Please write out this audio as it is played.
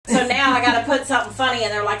I got to put something funny in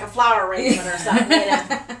there, like a flower arrangement or something, you know.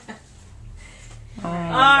 Oh, All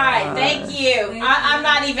right, thank you.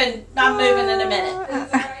 I'm moving in a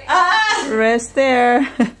minute. Rest there.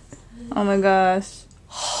 Oh my gosh.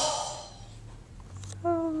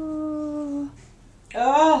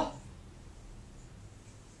 Oh.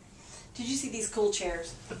 Did you see these cool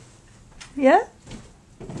chairs? Yeah?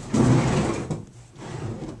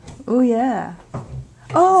 Oh yeah.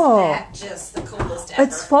 Oh, That just the coolest ever.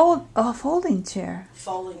 it's folding chair.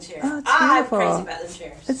 Folding chair. Oh, it's I'm beautiful. crazy about them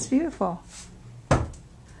chairs. It's beautiful.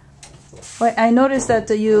 Wait, I noticed that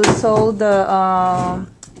you sold the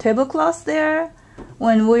tablecloths there.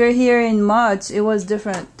 When we were here in March, it was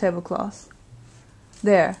different tablecloths.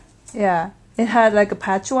 There, yeah. It had like a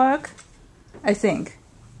patchwork, I think.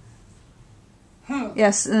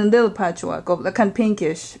 Yes, a little patchwork of like kind of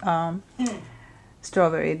pinkish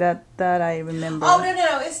strawberry. That I remember. Oh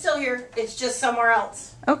no, it's still here. It's just somewhere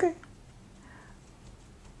else. Okay.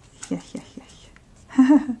 Yeah.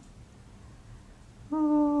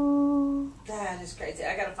 Oh. That is crazy.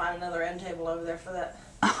 I gotta find another end table over there for that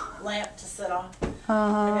lamp to sit on. I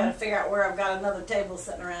Uh-huh. gotta figure out where I've got another table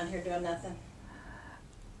sitting around here doing nothing.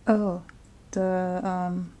 Oh,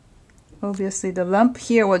 the obviously the lamp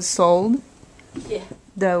here was sold. Yeah.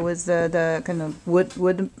 That was the kind of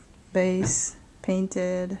wood base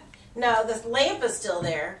painted. No, the lamp is still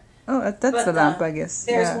there. Oh, that's But the lamp, I guess.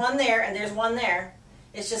 There's Yeah. one there and there's one there.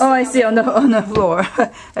 It's just. Oh, I see on the floor.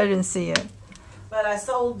 I didn't see it. But I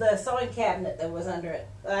sold the sewing cabinet that was under it.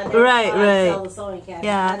 I Right. Sell the sewing cabinet.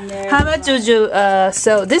 Yeah. And there's How much would you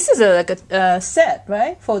sell? This is like a set,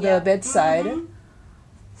 right, for the Yeah. bedside. Mhm.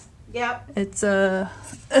 Yep. It's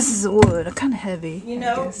this is wood, kind of heavy. You I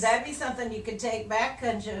know, guess. that'd be something you could take back,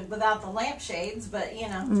 couldn't you, without the lampshades, but you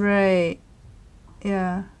know. Right.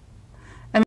 Yeah.